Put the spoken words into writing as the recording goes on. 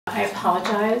I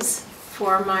apologize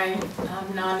for my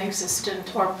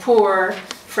non-existent or poor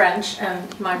French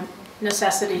and my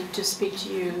necessity to speak to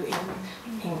you in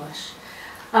English.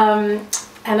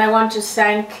 And I want to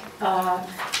thank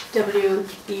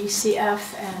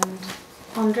WECF and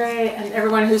Andre and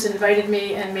everyone who's invited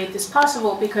me and made this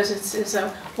possible, because it's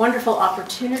a wonderful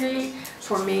opportunity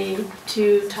for me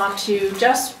to talk to you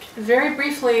just very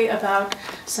briefly about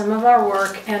some of our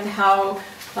work and how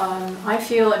I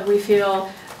feel and we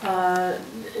feel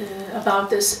about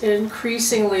this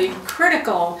increasingly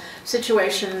critical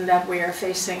situation that we are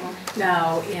facing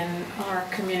now in our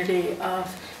community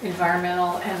of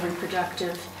environmental and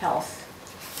reproductive health.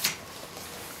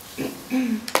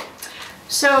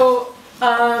 So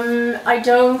I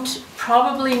don't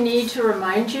probably need to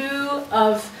remind you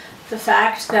of the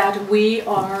fact that we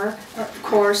are, of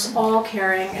course, all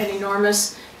carrying an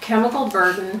enormous chemical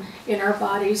burden in our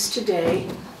bodies today,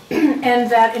 and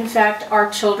that, in fact, our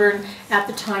children at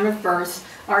the time of birth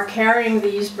are carrying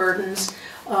these burdens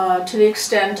to the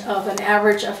extent of an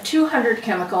average of 200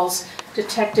 chemicals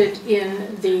detected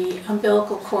in the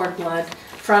umbilical cord blood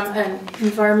from an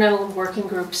environmental working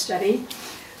group study.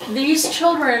 These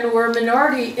children were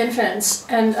minority infants,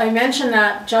 and I mention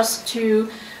that just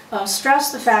to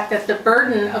stress the fact that the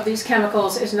burden of these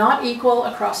chemicals is not equal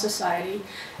across society,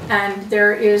 and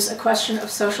there is a question of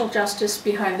social justice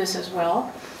behind this as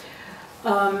well.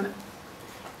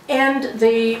 And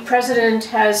the president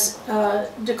has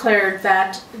declared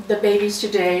that the babies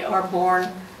today are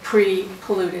born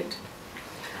pre-polluted.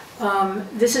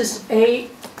 This is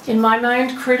in my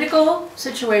mind, critical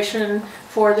situation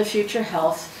for the future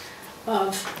health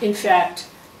of, in fact,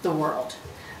 the world.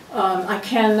 I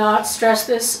cannot stress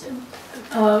this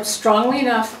strongly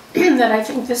enough that I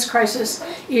think this crisis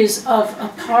is on a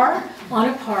par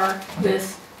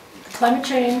with climate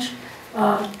change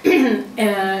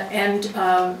and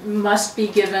must be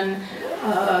given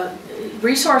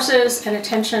resources and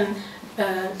attention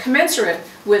commensurate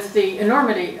with the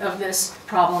enormity of this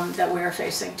problem that we are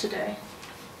facing today.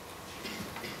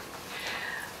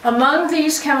 Among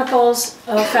these chemicals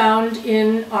found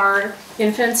in our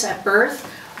infants at birth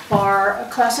are a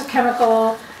class of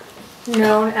chemical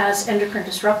known as endocrine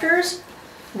disruptors.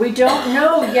 We don't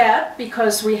know yet,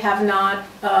 because we have not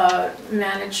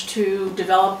managed to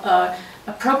develop an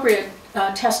appropriate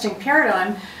testing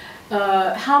paradigm,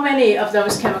 how many of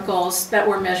those chemicals that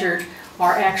were measured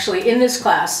are actually in this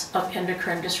class of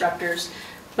endocrine disruptors.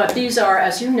 But these are,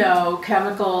 as you know,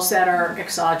 chemicals that are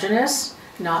exogenous,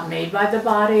 not made by the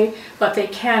body, but they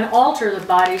can alter the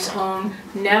body's own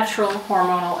natural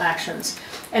hormonal actions.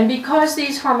 And because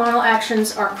these hormonal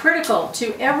actions are critical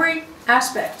to every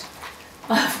aspect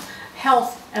of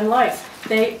health and life,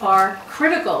 they are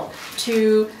critical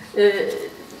to the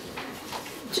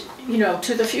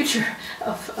future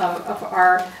of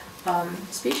our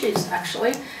species,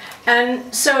 actually.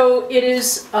 And so it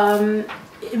is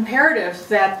imperative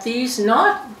that these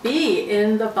not be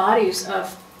in the bodies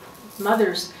of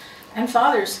mothers and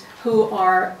fathers who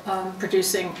are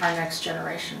producing our next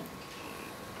generation.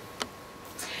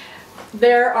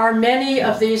 There are many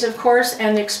of these, of course,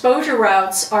 and exposure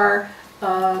routes are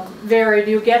varied.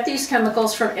 You get these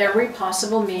chemicals from every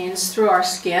possible means: through our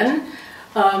skin,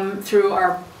 through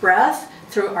our breath,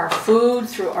 through our food,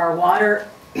 through our water.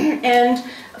 And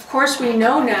of course we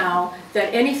know now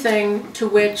that anything to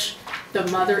which the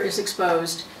mother is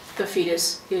exposed, the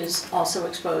fetus is also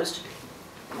exposed,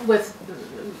 with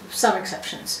some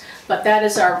exceptions. But that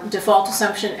is our default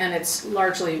assumption, and it's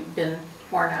largely been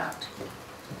borne out.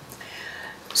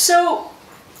 So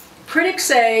critics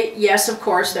say, yes, of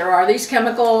course, there are these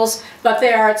chemicals, but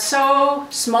they are at so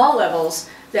small levels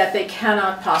that they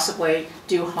cannot possibly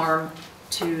do harm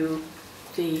to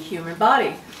the human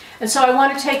body. And so I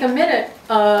want to take a minute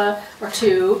or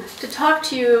two to talk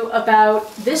to you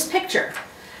about this picture,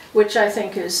 which I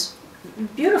think is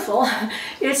beautiful.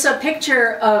 It's a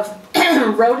picture of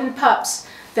rodent pups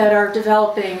that are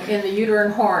developing in the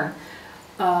uterine horn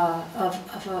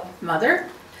of a mother.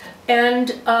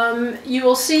 And you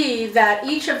will see that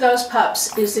each of those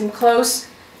pups is in close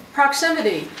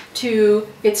proximity to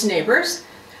its neighbors.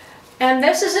 And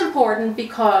this is important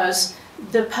because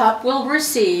the pup will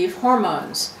receive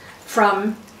hormones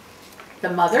from the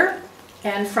mother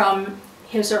and from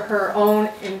his or her own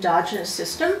endogenous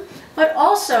system, but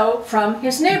also from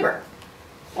his neighbor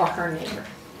or her neighbor.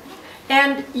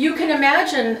 And you can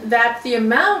imagine that the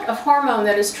amount of hormone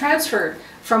that is transferred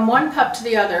from one pup to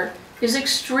the other is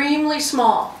extremely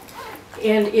small.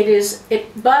 And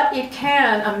but it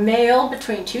can, a male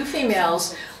between two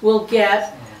females will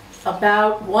get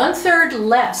about 1/3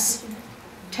 less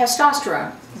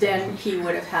testosterone than he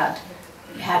would have had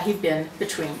had he been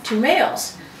between two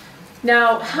males.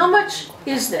 Now, how much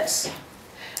is this?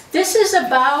 This is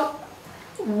about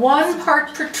 1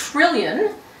 part per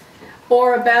trillion,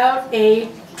 or about a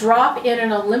drop in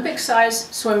an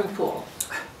Olympic-sized swimming pool.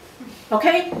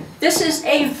 Okay? This is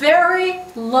a very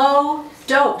low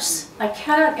dose. I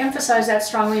cannot emphasize that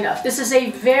strongly enough. This is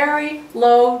a very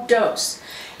low dose.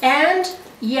 And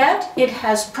yet it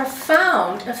has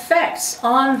profound effects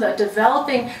on the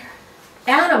developing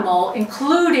animal,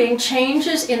 including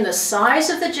changes in the size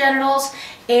of the genitals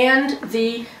and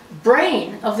the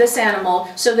brain of this animal,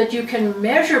 so that you can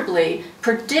measurably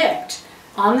predict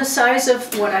on the size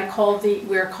of what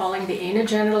we're calling the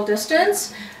anogenital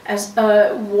distance, as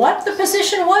what the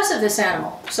position was of this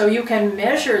animal. So you can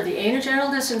measure the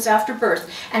anogenital distance after birth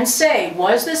and say,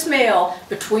 was this male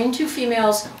between two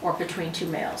females or between two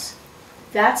males?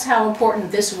 That's how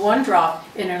important this 1 drop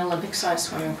in an Olympic-sized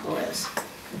swimming pool is.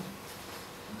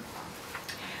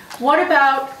 What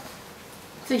about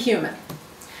the human?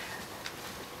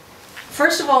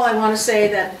 First of all, I want to say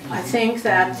that I think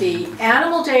that the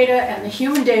animal data and the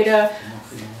human data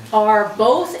are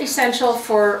both essential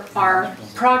for our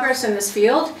progress in this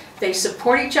field. They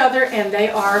support each other, and they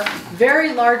are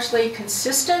very largely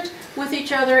consistent with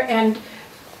each other, and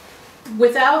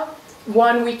without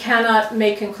one we cannot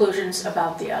make conclusions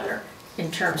about the other in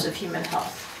terms of human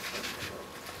health.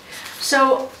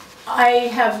 So I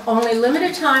have only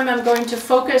limited time. I'm going to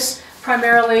focus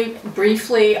primarily,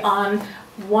 briefly, on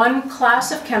one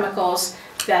class of chemicals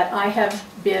that I have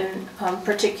been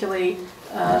particularly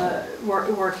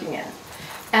working in,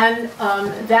 and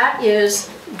that is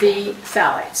the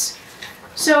phthalates.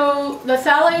 So the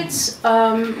phthalates,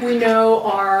 we know,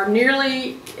 are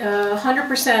nearly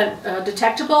 100%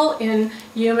 detectable in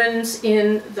humans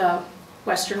in the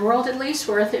Western world, at least,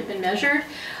 where they've been measured.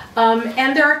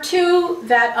 And there are 2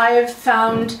 that I have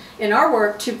found in our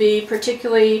work to be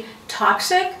particularly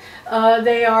toxic.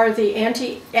 They are the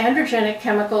anti-androgenic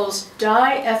chemicals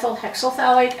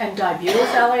diethylhexylphthalate and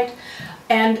dibutylphthalate.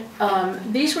 And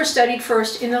these were studied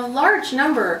first in a large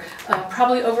number,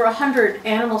 probably over 100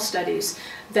 animal studies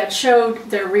that showed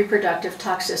their reproductive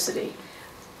toxicity.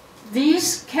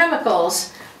 These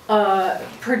chemicals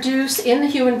produce in the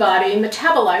human body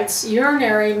metabolites,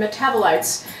 urinary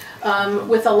metabolites,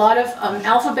 with a lot of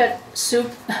alphabet soup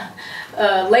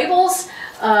labels.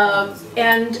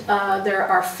 And there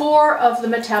are 4 of the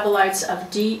metabolites of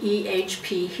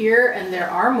DEHP here, and there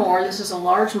are more. This is a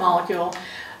large molecule.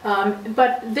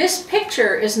 But this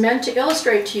picture is meant to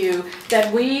illustrate to you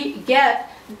that we get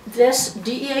this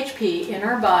DEHP in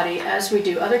our body, as we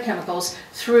do other chemicals,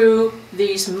 through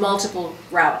these multiple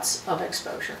routes of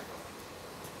exposure.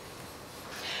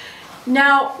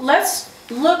 Now, let's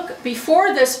look,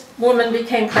 before this woman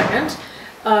became pregnant,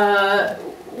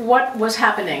 what was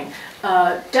happening.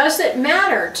 Does it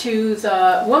matter to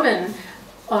the woman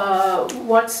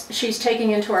what she's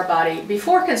taking into our body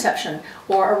before conception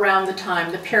or around the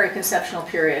time, the periconceptional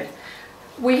period?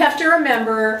 We have to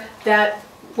remember that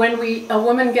when a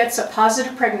woman gets a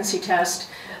positive pregnancy test,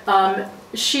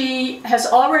 she has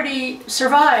already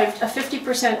survived a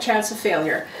 50% chance of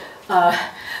failure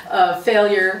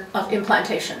of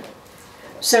implantation.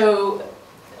 So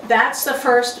that's the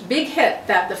first big hit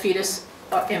that the fetus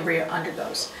embryo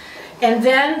undergoes. And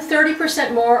then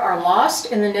 30% more are lost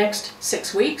in the next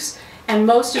 6 weeks, and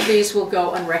most of these will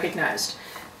go unrecognized.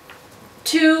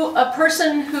 To a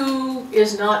person who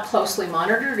is not closely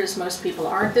monitored, as most people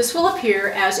aren't, this will appear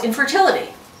as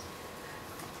infertility.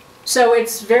 So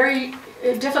it's very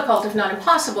difficult, if not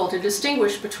impossible, to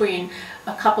distinguish between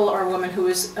a couple or a woman who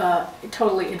is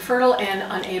totally infertile and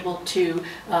unable to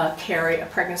carry a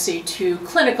pregnancy to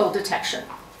clinical detection.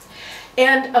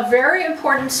 And a very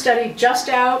important study just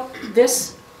out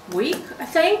this week, I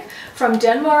think, from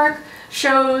Denmark,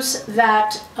 shows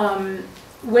that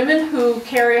women who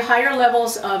carry higher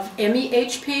levels of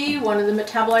MEHP, one of the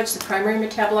metabolites, the primary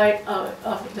metabolite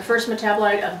of the first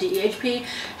metabolite of DEHP,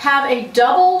 have a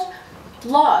doubled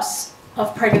loss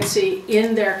of pregnancy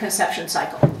in their conception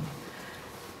cycle.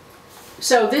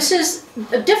 So this is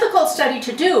a difficult study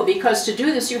to do, because to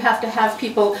do this you have to have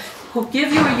people who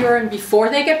give you a urine before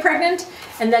they get pregnant,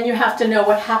 and then you have to know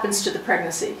what happens to the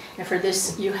pregnancy. And for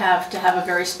this you have to have a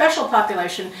very special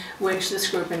population, which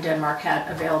this group in Denmark had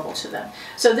available to them.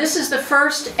 So this is the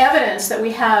first evidence that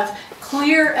we have,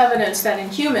 clear evidence that in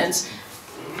humans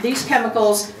these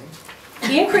chemicals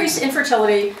increase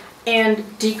infertility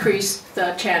and decrease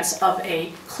the chance of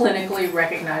a clinically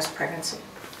recognized pregnancy.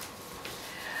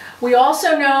 We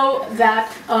also know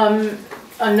that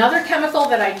another chemical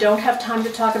that I don't have time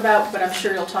to talk about, but I'm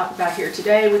sure you'll talk about here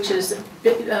today, which is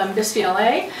bisphenol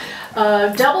A,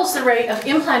 doubles the rate of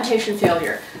implantation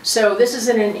failure. So this is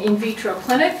in an in vitro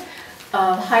clinic.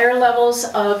 Higher levels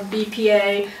of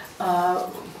BPA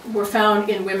were found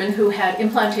in women who had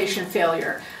implantation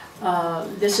failure.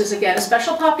 This is, again, a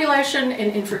special population,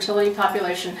 an infertility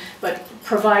population, but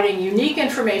providing unique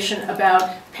information about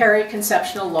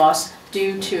periconceptional loss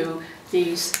due to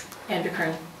these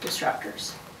endocrine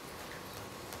disruptors.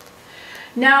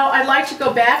 Now, I'd like to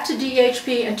go back to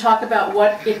DHP and talk about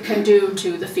what it can do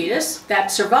to the fetus that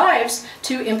survives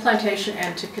to implantation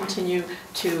and to continue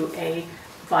to a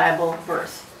viable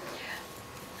birth.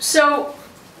 So,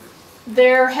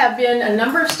 there have been a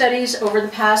number of studies over the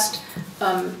past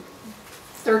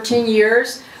 13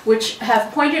 years which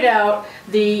have pointed out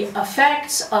the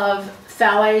effects of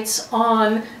phthalates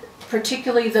on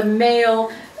particularly the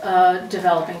male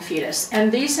developing fetus.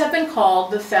 And these have been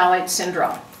called the phthalate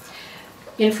syndrome.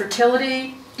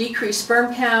 Infertility, decreased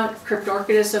sperm count,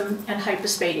 cryptorchidism, and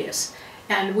hypospadias.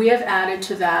 And we have added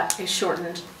to that a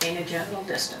shortened anogenital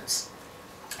distance.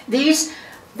 The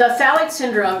phthalate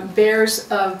syndrome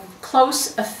bears a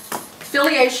close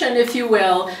affiliation, if you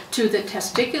will, to the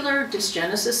testicular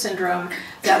dysgenesis syndrome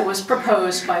that was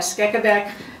proposed by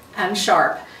Skekebek and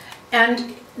Sharp.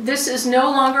 And this is no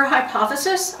longer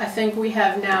hypothesis. I think we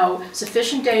have now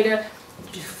sufficient data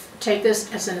to take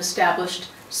this as an established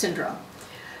syndrome.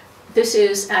 This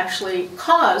is actually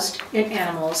caused in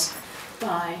animals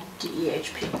by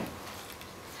DEHP.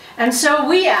 And so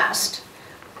we asked,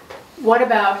 what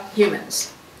about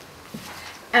humans?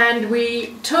 And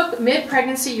we took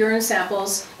mid-pregnancy urine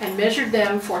samples and measured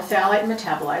them for phthalate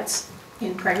metabolites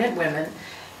in pregnant women.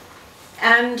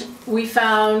 And we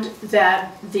found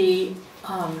that the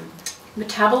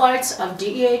metabolites of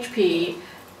DEHP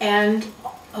and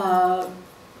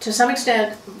to some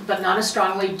extent, but not as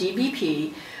strongly,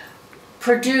 DBP,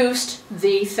 produced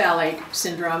the phthalate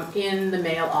syndrome in the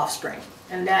male offspring.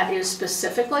 And that is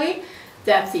specifically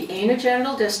that the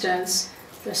anogenital distance,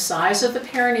 the size of the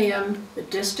perineum, the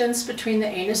distance between the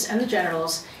anus and the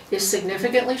genitals is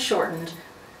significantly shortened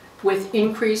with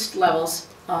increased levels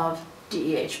of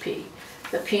DEHP.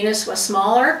 The penis was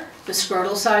smaller, the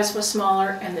scrotal size was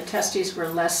smaller, and the testes were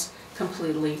less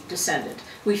completely descended.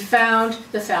 We found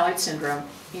the phthalate syndrome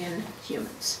in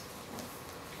humans.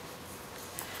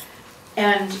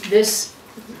 And this,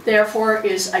 therefore,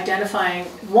 is identifying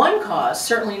one cause,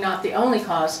 certainly not the only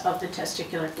cause, of the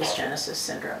testicular dysgenesis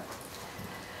syndrome.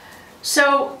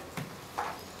 So,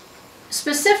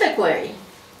 specifically,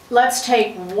 let's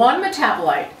take one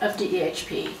metabolite of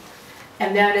DEHP,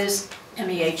 and that is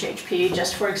MEHHP,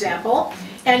 just for example.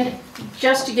 And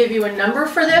just to give you a number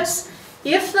for this,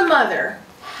 if the mother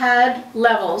had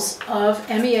levels of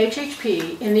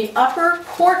MEHHP in the upper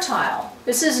quartile,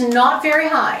 this is not very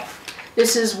high.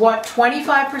 This is what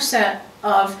 25%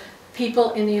 of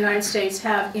people in the United States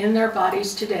have in their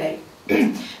bodies today.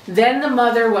 Then the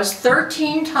mother was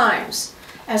 13 times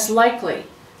as likely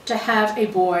to have a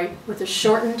boy with a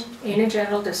shortened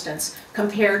anogenital distance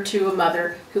compared to a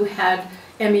mother who had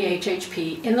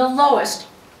MEHHP in the lowest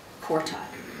quartile.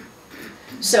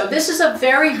 So this is a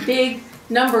very big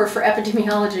number for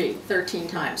epidemiology, 13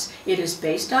 times. It is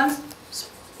based on,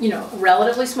 a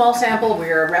relatively small sample. We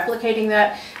are replicating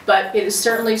that, but it is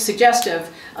certainly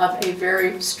suggestive of a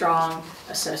very strong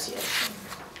association.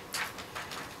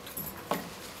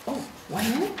 Oh, 1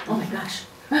 minute? Oh my gosh.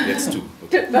 That's 2.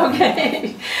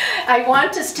 Okay. I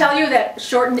want to tell you that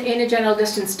shortened anogenital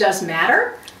distance does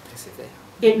matter.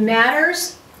 It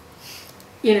matters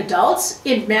in adults,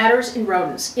 it matters in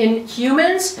rodents. In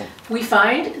humans, we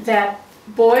find that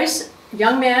boys,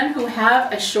 young men who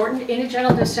have a shortened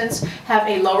anogenital distance have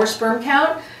a lower sperm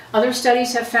count. Other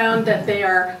studies have found that they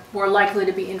are more likely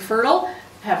to be infertile,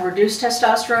 have reduced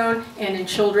testosterone, and in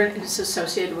children it is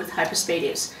associated with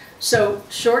hypospadias. So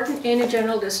shortened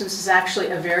anogenital distance is actually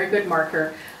a very good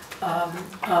marker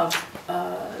of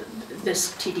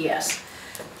this TDS.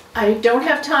 I don't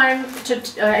have time to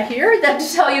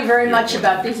to tell you very much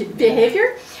about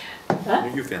behavior. Huh?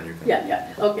 You can.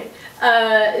 Yeah, okay.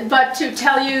 But to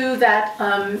tell you that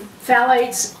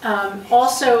phthalates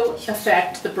also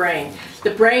affect the brain.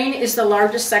 The brain is the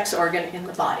largest sex organ in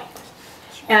the body.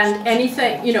 And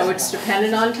anything, it's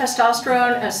dependent on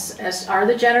testosterone, as are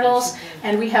the genitals.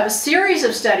 And we have a series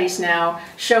of studies now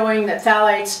showing that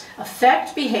phthalates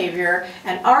affect behavior,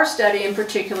 and our study in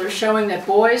particular showing that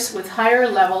boys with higher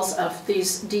levels of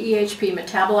these DEHP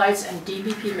metabolites and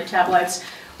DBP metabolites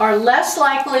are less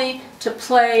likely to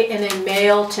play in a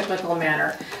male typical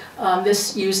manner.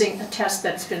 This using a test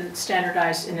that's been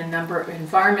standardized in a number of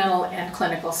environmental and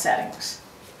clinical settings.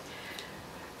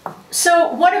 So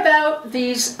what about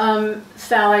these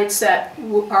phthalates that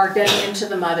are getting into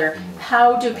the mother?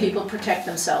 How do people protect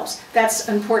themselves? That's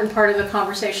an important part of the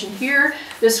conversation here.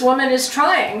 This woman is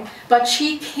trying, but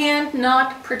she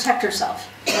cannot protect herself.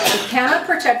 She cannot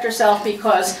protect herself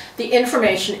because the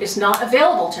information is not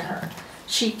available to her.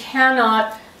 She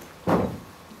cannot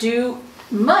do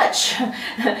much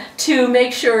to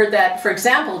make sure that, for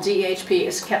example, DHP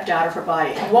is kept out of her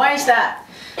body. And why is that?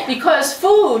 Because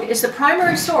food is the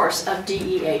primary source of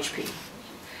DEHP.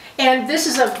 And this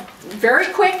is a very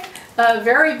quick,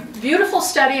 very beautiful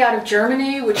study out of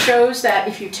Germany which shows that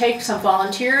if you take some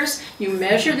volunteers, you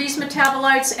measure these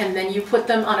metabolites and then you put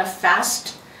them on a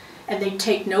fast and they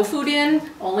take no food in,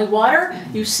 only water,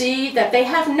 you see that they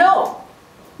have no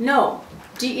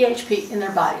DEHP in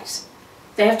their bodies.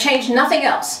 They have changed nothing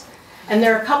else. And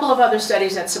there are a couple of other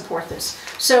studies that support this.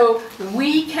 So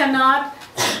we cannot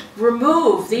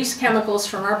remove these chemicals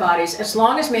from our bodies as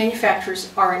long as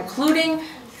manufacturers are including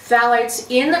phthalates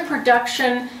in the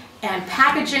production and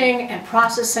packaging and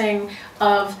processing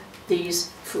of these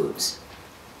foods.